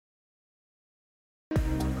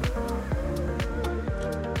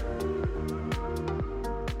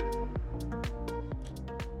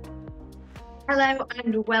Hello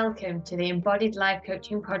and welcome to the Embodied Life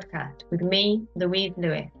Coaching Podcast with me, Louise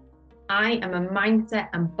Lewis. I am a mindset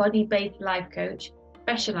and body-based life coach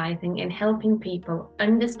specialising in helping people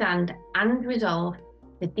understand and resolve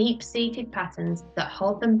the deep-seated patterns that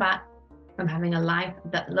hold them back from having a life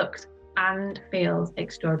that looks and feels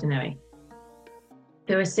extraordinary.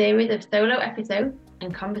 Through a series of solo episodes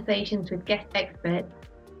and conversations with guest experts,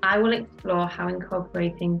 I will explore how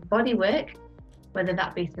incorporating body work, whether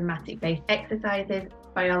that be somatic-based exercises,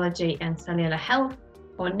 biology and cellular health,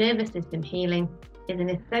 or nervous system healing, is an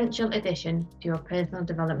essential addition to your personal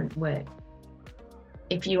development work.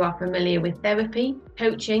 If you are familiar with therapy,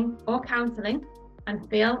 coaching, or counselling, and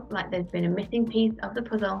feel like there's been a missing piece of the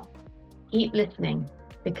puzzle, keep listening,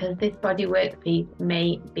 because this bodywork piece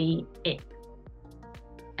may be it.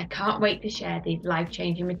 I can't wait to share these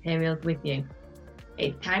life-changing materials with you.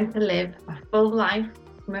 It's time to live a full life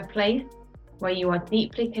from a place where you are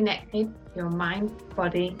deeply connected to your mind,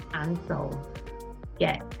 body, and soul.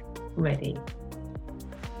 Get ready.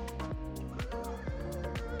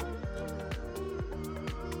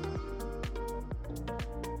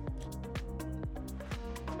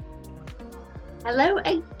 Hello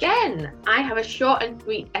again. I have a short and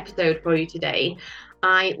sweet episode for you today.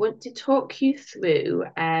 I want to talk you through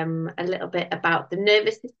a little bit about the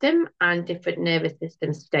nervous system and different nervous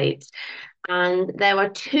system states. And there are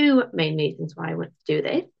two main reasons why I want to do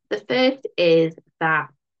this. The first is that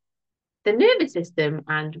the nervous system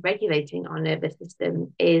and regulating our nervous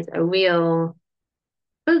system is a real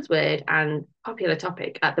buzzword and popular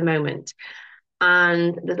topic at the moment.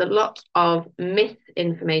 And there's a lot of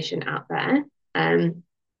misinformation out there.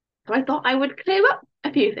 So I thought I would clear up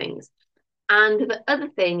a few things. And the other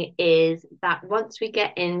thing is that once we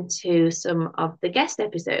get into some of the guest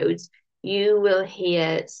episodes, you will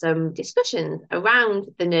hear some discussions around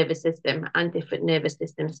the nervous system and different nervous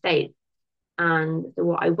system states. And so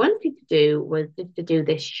what I wanted to do was just to do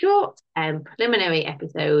this short preliminary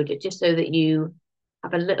episode, just so that you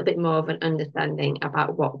have a little bit more of an understanding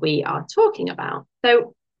about what we are talking about.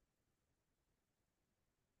 So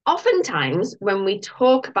oftentimes when we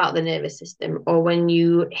talk about the nervous system, or when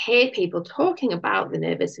you hear people talking about the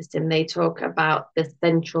nervous system, they talk about the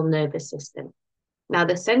central nervous system. Now,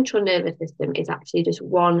 the central nervous system is actually just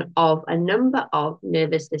one of a number of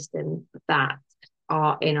nervous systems that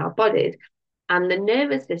are in our bodies. And the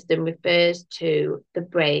nervous system refers to the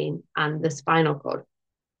brain and the spinal cord.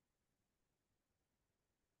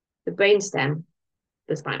 The brainstem,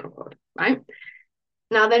 the spinal cord, right?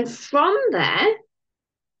 Now then from there,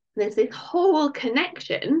 there's this whole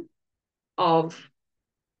connection of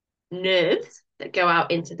nerves that go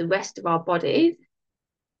out into the rest of our bodies,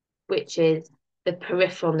 which is the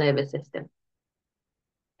peripheral nervous system.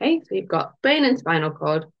 Okay, so you've got brain and spinal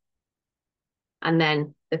cord, and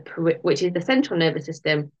then which is the central nervous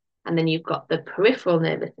system, and then you've got the peripheral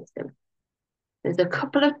nervous system. There's a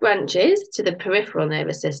couple of branches to the peripheral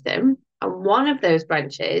nervous system, and one of those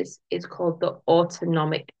branches is called the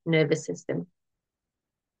autonomic nervous system.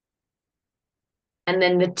 And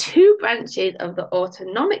then the two branches of the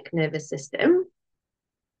autonomic nervous system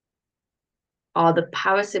are the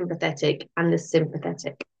parasympathetic and the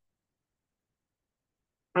sympathetic.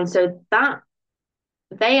 And so that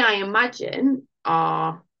they, I imagine,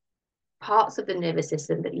 are parts of the nervous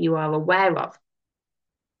system that you are aware of.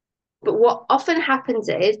 But what often happens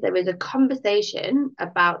is there is a conversation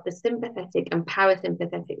about the sympathetic and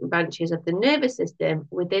parasympathetic branches of the nervous system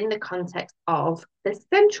within the context of the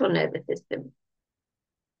central nervous system.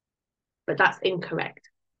 But that's incorrect.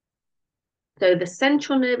 So the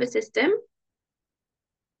central nervous system,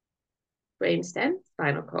 brainstem,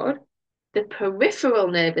 spinal cord, the peripheral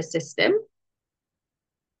nervous system,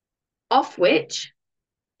 of which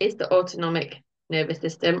is the autonomic nervous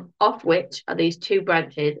system, of which are these two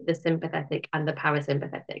branches, the sympathetic and the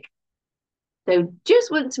parasympathetic. So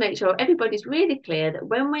just want to make sure everybody's really clear that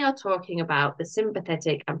when we are talking about the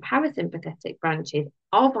sympathetic and parasympathetic branches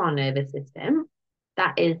of our nervous system,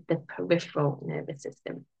 that is the peripheral nervous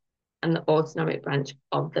system and the autonomic branch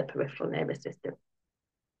of the peripheral nervous system.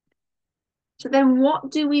 So then what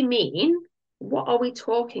do we mean? What are we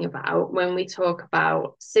talking about when we talk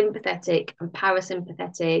about sympathetic and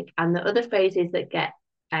parasympathetic and the other phrases that get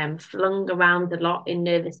flung around a lot in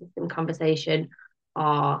nervous system conversation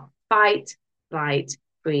are fight, flight,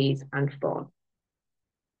 freeze, and fawn.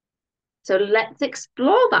 So let's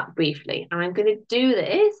explore that briefly. And I'm going to do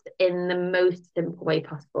this in the most simple way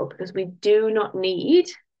possible, because we do not need,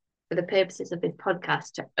 for the purposes of this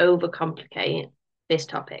podcast, to overcomplicate this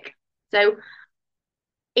topic. So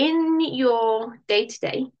In your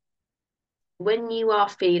day-to-day, when you are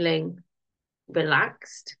feeling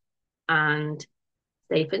relaxed and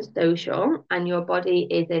safe and social, and your body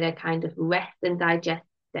is in a kind of rest and digest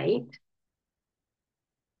state,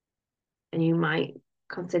 and you might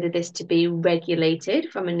consider this to be regulated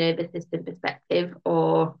from a nervous system perspective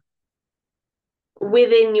or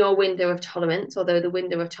within your window of tolerance, although the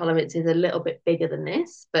window of tolerance is a little bit bigger than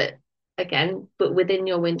this, but within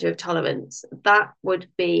your window of tolerance, that would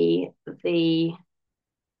be the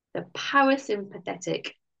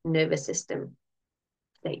parasympathetic nervous system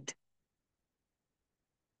state.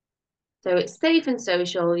 So it's safe and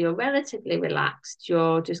social, you're relatively relaxed,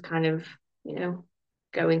 you're just kind of,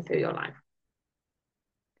 going through your life.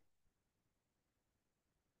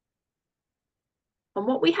 And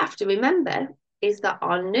what we have to remember is that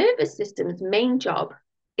our nervous system's main job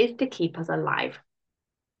is to keep us alive.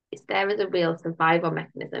 It's there as a real survival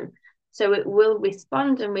mechanism. So it will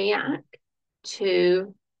respond and react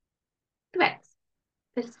to threats,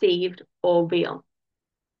 perceived or real.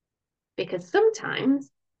 Because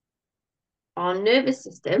sometimes our nervous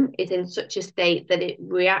system is in such a state that it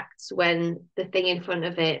reacts when the thing in front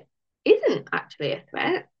of it isn't actually a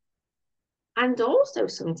threat, and also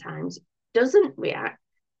sometimes doesn't react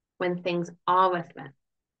when things are a threat.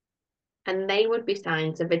 And they would be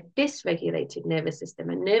signs of a dysregulated nervous system,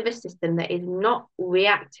 a nervous system that is not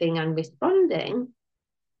reacting and responding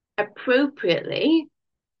appropriately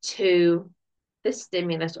to the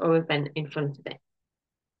stimulus or event in front of it.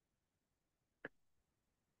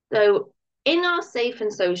 So in our safe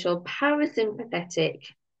and social parasympathetic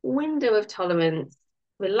window of tolerance,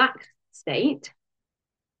 relaxed state,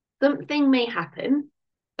 something may happen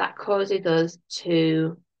that causes us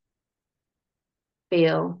to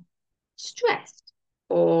feel stressed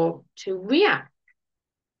or to react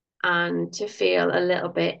and to feel a little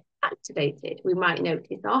bit activated. We might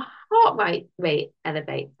notice our heart rate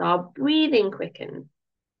elevates, our breathing quickens,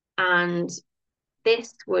 and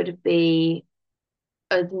this would be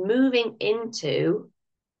us moving into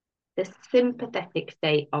the sympathetic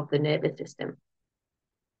state of the nervous system,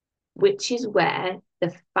 which is where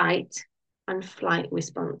the fight and flight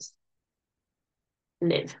response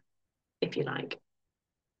live, if you like.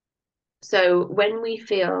 So when we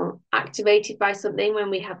feel activated by something, when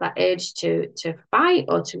we have that urge to fight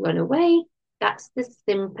or to run away, that's the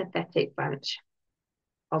sympathetic branch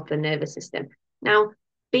of the nervous system. Now,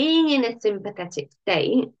 being in a sympathetic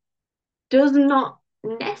state does not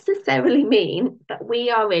necessarily mean that we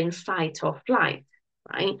are in fight or flight,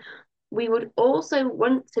 right? We would also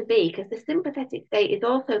want to be, because the sympathetic state is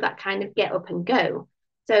also that kind of get up and go.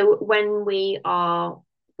 So when we are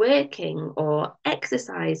working or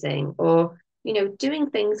exercising or doing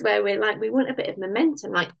things where we're like, we want a bit of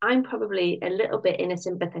momentum, like I'm probably a little bit in a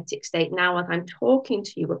sympathetic state now as I'm talking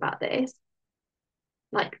to you about this,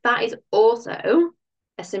 like that is also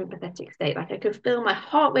a sympathetic state. Like I can feel my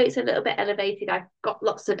heart rate's a little bit elevated, I've got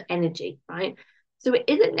lots of energy, right? So it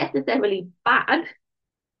isn't necessarily bad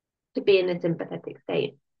to be in a sympathetic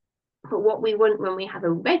state, but what we want when we have a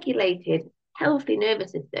regulated healthy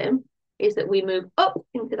nervous system is that we move up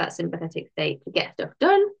into that sympathetic state to get stuff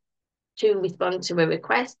done, to respond to a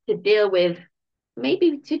request, to deal with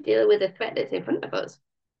a threat that's in front of us.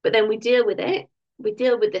 But then we deal with it, we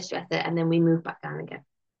deal with the stressor, and then we move back down again.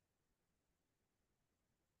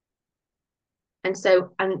 And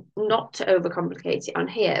so, and not to overcomplicate it on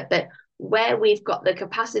here, but where we've got the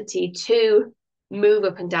capacity to move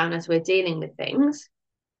up and down as we're dealing with things,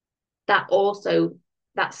 that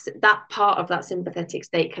part of that sympathetic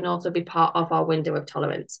state can also be part of our window of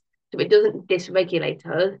tolerance. So it doesn't dysregulate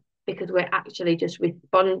us because we're actually just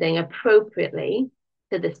responding appropriately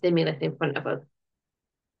to the stimulus in front of us.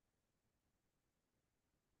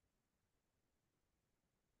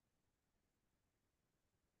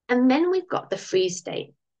 And then we've got the freeze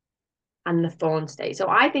state and the fawn state. So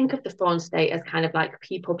I think of the fawn state as kind of like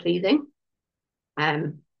people pleasing.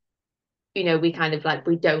 We kind of like,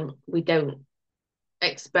 we don't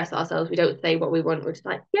express ourselves, we don't say what we want, we're just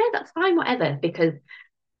like, yeah, that's fine, whatever, because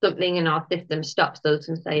something in our system stops us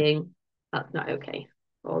from saying that's not okay,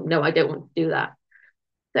 or no, I don't want to do that.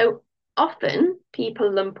 So often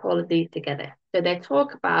people lump all of these together. So they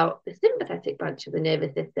talk about the sympathetic branch of the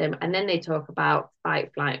nervous system, and then they talk about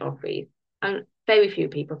fight, flight, or freeze. And very few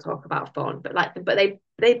people talk about fawn, but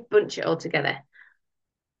they bunch it all together.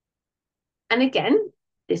 And again,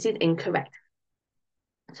 this is incorrect.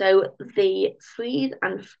 So the freeze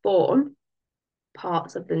and fawn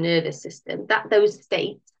parts of the nervous system, those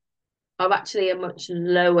states are actually a much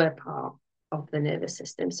lower part of the nervous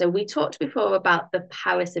system. So we talked before about the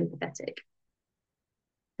parasympathetic.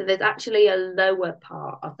 So there's actually a lower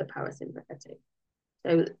part of the parasympathetic.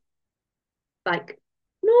 So like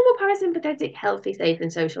normal parasympathetic, healthy, safe,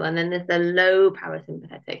 and social. And then there's the low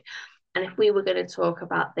parasympathetic. And if we were going to talk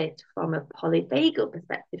about this from a polyvagal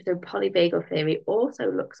perspective, so polyvagal theory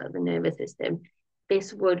also looks at the nervous system,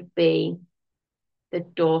 this would be the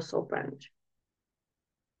dorsal branch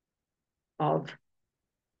of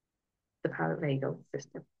the polyvagal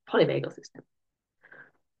system.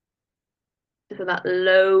 So that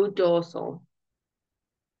low dorsal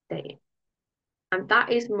state. And that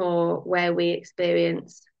is more where we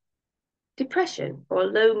experience depression or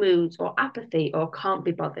low moods or apathy or can't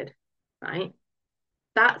be bothered, right?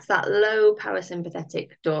 That's that low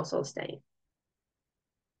parasympathetic dorsal state.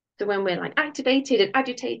 So when we're like activated and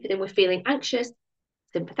agitated and we're feeling anxious,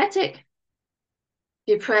 sympathetic,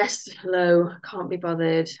 depressed, low, can't be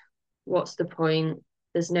bothered, what's the point?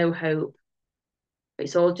 There's no hope.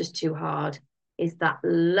 It's all just too hard. Is that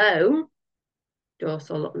low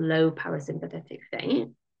dorsal, low parasympathetic state,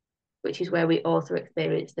 which is where we also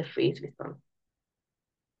experience the freeze response.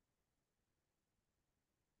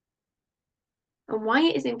 And why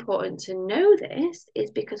it is important to know this is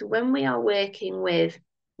because when we are working with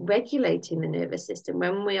regulating the nervous system,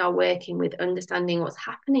 when we are working with understanding what's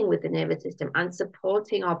happening with the nervous system and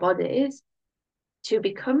supporting our bodies to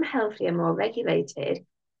become healthy and more regulated,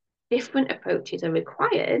 different approaches are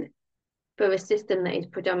required for a system that is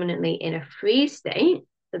predominantly in a freeze state,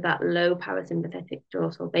 so that low parasympathetic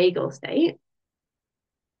dorsal vagal state.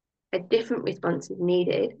 A different response is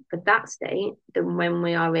needed for that state than when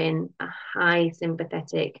we are in a high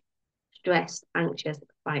sympathetic, stressed, anxious,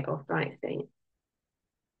 fight or flight state.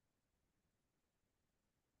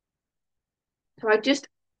 So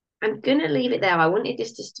I'm going to leave it there. I wanted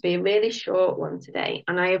this just to be a really short one today.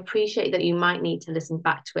 And I appreciate that you might need to listen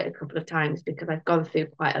back to it a couple of times because I've gone through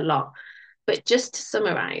quite a lot. But just to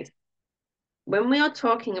summarize, when we are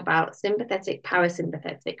talking about sympathetic,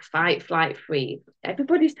 parasympathetic, fight, flight, freeze,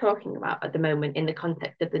 everybody's talking about at the moment in the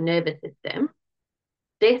context of the nervous system,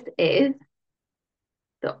 this is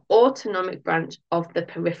the autonomic branch of the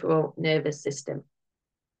peripheral nervous system.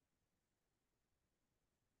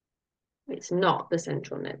 It's not the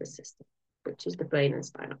central nervous system, which is the brain and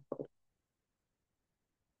spinal cord.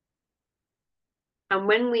 And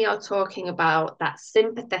when we are talking about that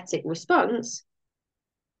sympathetic response,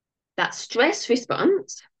 that stress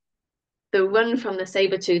response, the run from the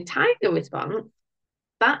saber-toothed tiger response,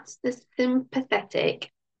 that's the sympathetic,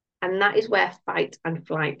 and that is where fight and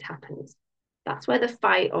flight happens. That's where the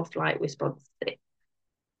fight or flight response sits.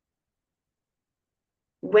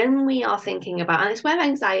 When we are thinking about, and it's where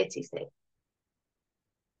anxiety sits.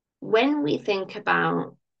 When we think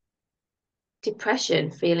about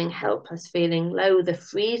depression, feeling helpless, feeling low, the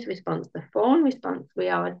freeze response, the fawn response, we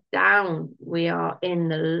are down, we are in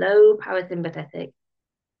the low parasympathetic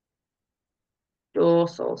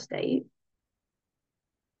dorsal state.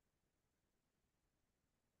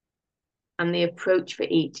 And the approach for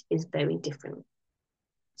each is very different.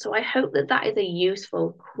 So I hope that that is a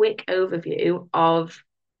useful, quick overview of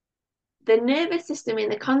the nervous system in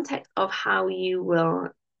the context of how you will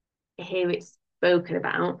hear it spoken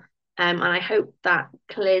about. And I hope that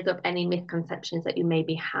clears up any misconceptions that you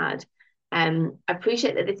maybe had. I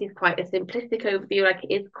appreciate that this is quite a simplistic overview, like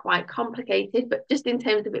it is quite complicated, but just in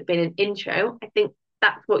terms of it being an intro, I think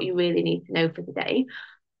that's what you really need to know for today.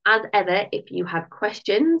 As ever, if you have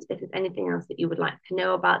questions, if there's anything else that you would like to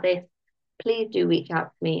know about this, please do reach out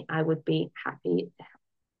to me. I would be happy to help.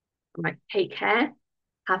 Right, take care,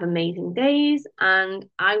 have amazing days, and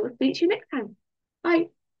I will speak to you next time. Bye.